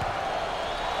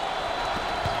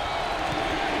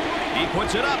 He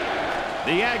puts it up.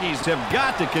 The Aggies have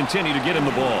got to continue to get him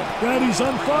the ball. Daddy's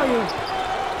on fire.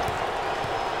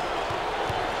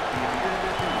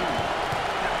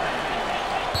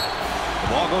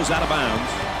 The ball goes out of bounds.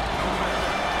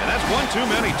 And that's one too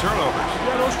many turnovers.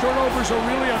 Yeah, those turnovers are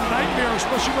really a nightmare,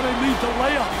 especially when they lead to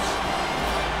layups.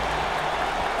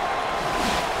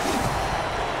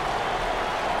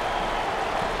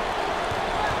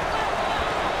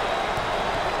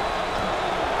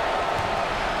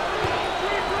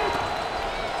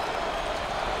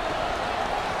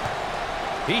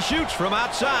 He shoots from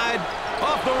outside,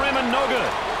 off the rim and no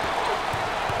good.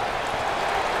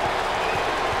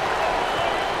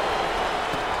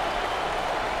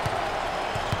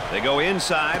 They go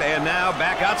inside and now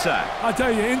back outside. I tell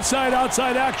you,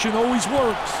 inside-outside action always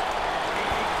works.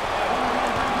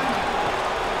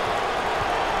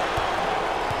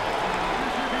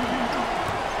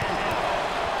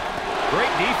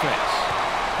 Great defense.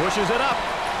 Pushes it up.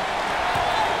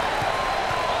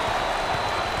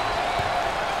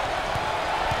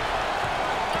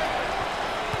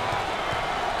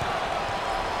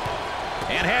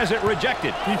 And has it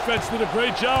rejected. Defense did a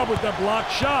great job with that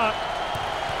blocked shot.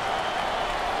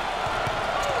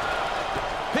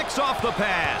 Picks off the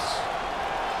pass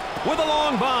with a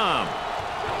long bomb.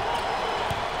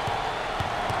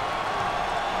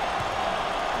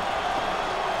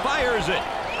 Fires it.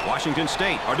 Washington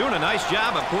State are doing a nice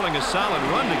job of pulling a solid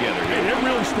run together here. Hey, they're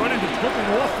really starting to click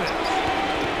an offense.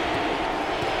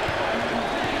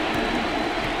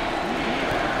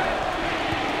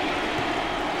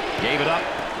 Gave it up.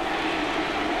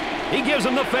 He gives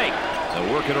them the fake.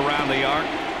 They'll work it around the arc.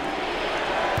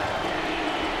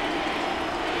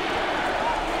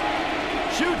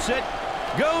 Shoots it.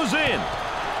 Goes in.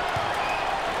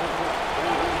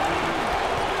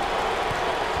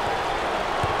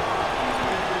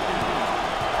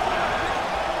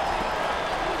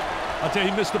 I'll tell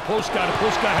you, he missed the post guy. The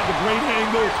post guy had the great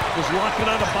angle, was locking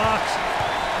on the box.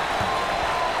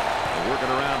 They're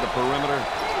working around the perimeter.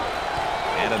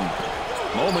 And a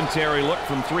momentary look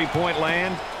from three-point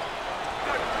land.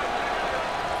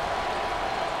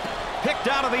 Picked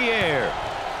out of the air.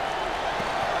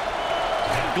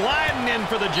 Gliding in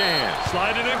for the jam.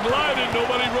 Sliding and gliding.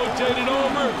 Nobody rotated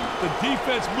over. The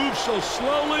defense moves so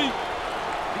slowly.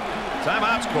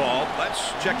 Timeout's called.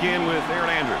 Let's check in with Aaron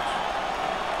Andrews.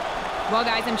 Well,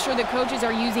 guys, I'm sure the coaches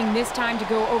are using this time to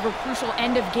go over crucial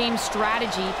end-of-game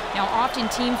strategy. Now, often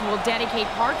teams will dedicate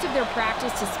parts of their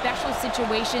practice to special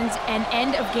situations and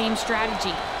end-of-game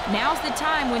strategy. Now's the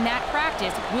time when that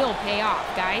practice will pay off,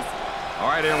 guys. All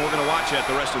right, Aaron, we're going to watch that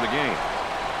the rest of the game.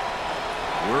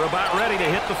 We're about ready to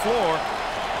hit the floor.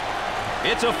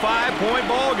 It's a 5-point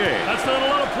ball game. That's not a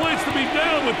lot of points to be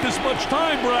down with this much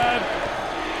time, Brad.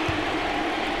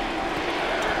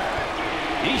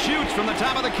 He shoots from the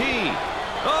top of the key.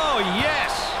 Oh, yes!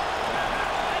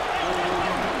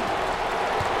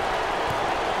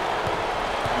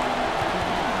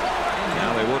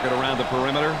 Now they work it around the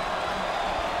perimeter.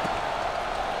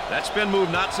 That spin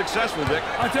move not successful, Dick.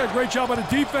 I did a great job on the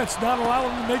defense, not allowing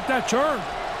them to make that turn.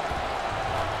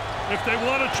 If they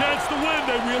want a chance to win,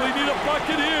 they really need a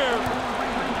bucket here.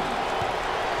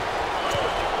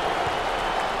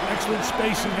 Excellent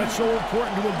spacing. That's so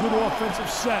important to a good offensive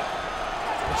set.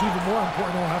 It's even more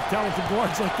important to have talented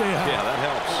guards like they have. Yeah, that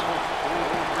helps.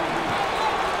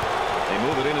 They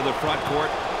move it into the front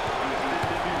court.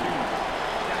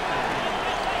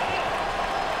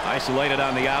 Isolated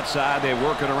on the outside. They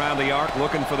work it around the arc,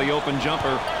 looking for the open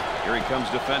jumper. Here he comes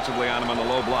defensively on him on the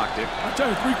low block, Dick. I tell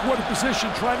you, three-quarter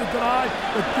position, trying to deny,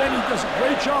 but then he does a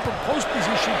great job in post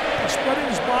position of spreading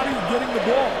his body and getting the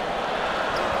ball.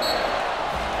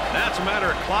 That's a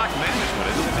matter of clock management,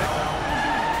 isn't it, Dick?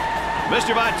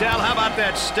 Mr. Vitale, how about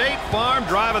that State Farm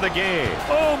drive of the game?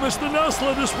 Oh, Mr.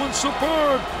 Nessler, this one's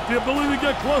superb. The ability to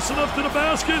get close enough to the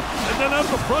basket and then have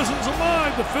the presence of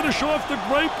mind to finish off the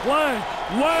great play.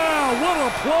 Wow, what a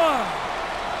play.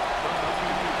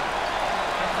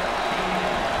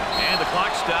 And the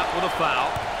clock stopped with a foul.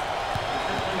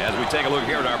 As we take a look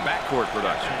here at our backcourt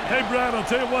production. Hey, Brad, I'll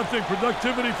tell you one thing.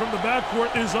 Productivity from the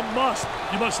backcourt is a must.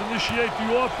 You must initiate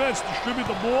the offense, distribute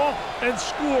the ball, and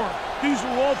score. These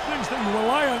are all things that you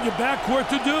rely on your backcourt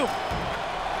to do.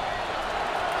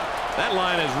 That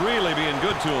line is really being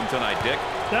good to him tonight, Dick.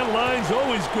 That line's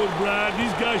always good, Brad.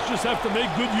 These guys just have to make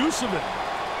good use of it.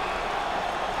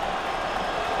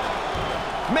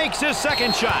 Makes his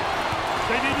second shot.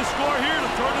 They need to score here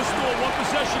to turn this to a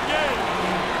one-possession game.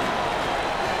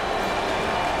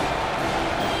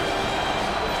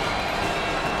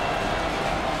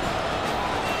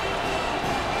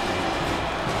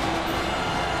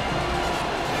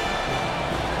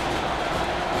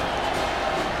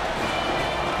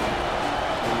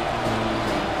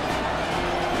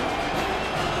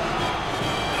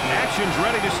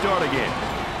 Ready to start again.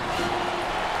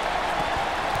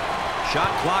 Shot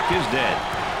clock is dead.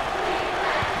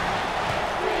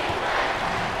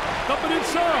 Coming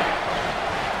inside.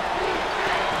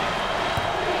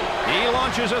 He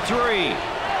launches a three.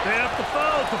 They have to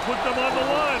foul to put them on the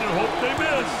line and hope they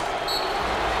miss.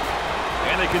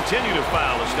 And they continue to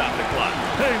foul to stop the clock.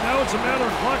 Hey, now it's a matter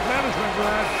of clock management,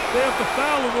 Brad. They have to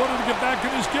foul in order to get back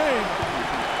in this game.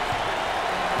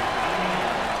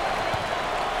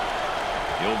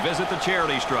 He'll visit the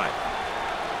charity stripe.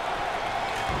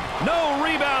 No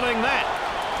rebounding that.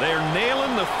 They're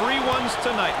nailing the free ones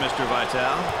tonight, Mr.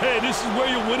 Vitale. Hey, this is where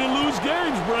you win and lose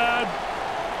games, Brad.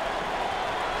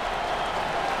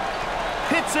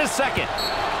 Hits his second.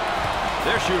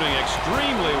 They're shooting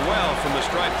extremely well from the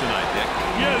stripe tonight, Dick.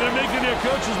 Yeah, they're making their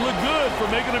coaches look good for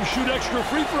making them shoot extra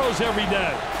free throws every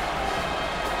day.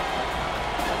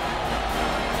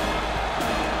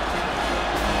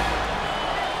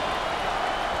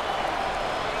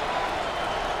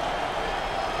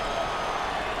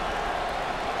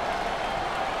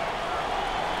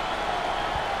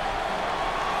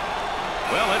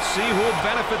 Well, let's see who will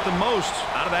benefit the most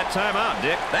out of that timeout,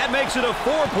 Dick. That makes it a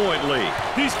 4-point lead.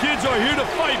 These kids are here to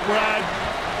fight, Brad.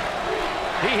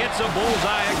 He hits a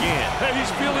bullseye again. Hey,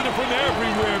 he's feeling it from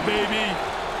everywhere, baby.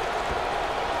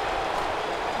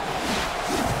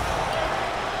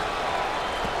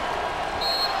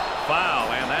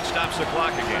 Foul, and that stops the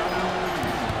clock again.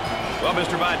 Well,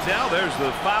 Mr. Vitale, there's the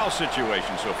foul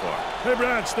situation so far. Hey,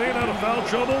 Brad, staying out of foul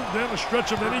trouble down the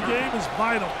stretch of any game is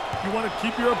vital. You want to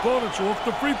keep your opponents off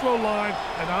the free throw line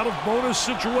and out of bonus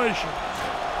situations.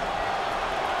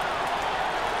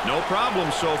 No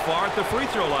problem so far at the free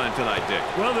throw line tonight, Dick.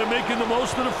 Well, they're making the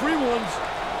most of the free ones.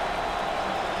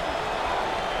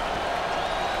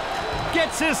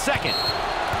 Gets his second.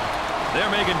 They're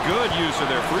making good use of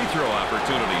their free throw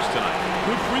opportunities tonight.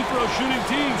 Good free throw shooting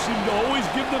teams seem to always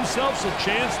give themselves a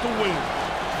chance to win.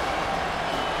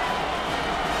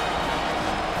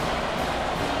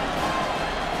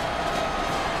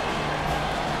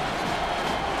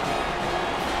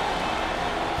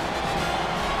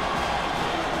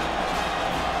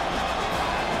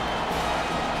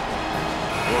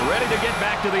 We're ready to get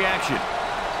back to the action.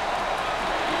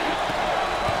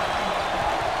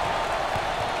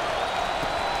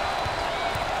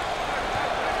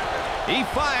 He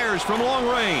fires from long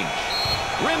range.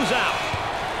 Rims out.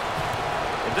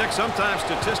 Well, Dick, sometimes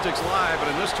statistics lie, but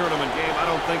in this tournament game, I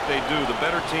don't think they do. The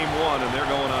better team won, and they're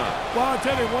going on. Well, I'll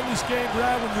tell you, they won this game,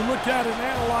 Brad, when you look at it and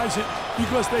analyze it,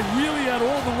 because they really had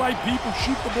all the right people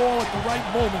shoot the ball at the right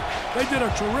moment. They did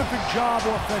a terrific job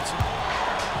offensively.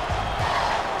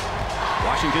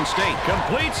 Washington State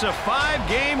completes a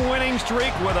 5-game winning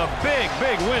streak with a big,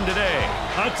 big win today.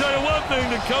 I'll tell you one thing,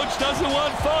 the coach doesn't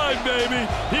want 5, baby.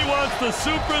 He wants the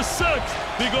Super 6,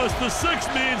 because the 6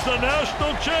 means the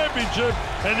national championship,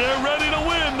 and they're ready to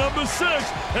win number 6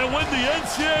 and win the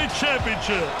NCAA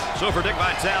championship. So for Dick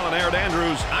Vitale and Aaron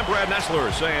Andrews, I'm Brad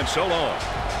Nessler saying so long.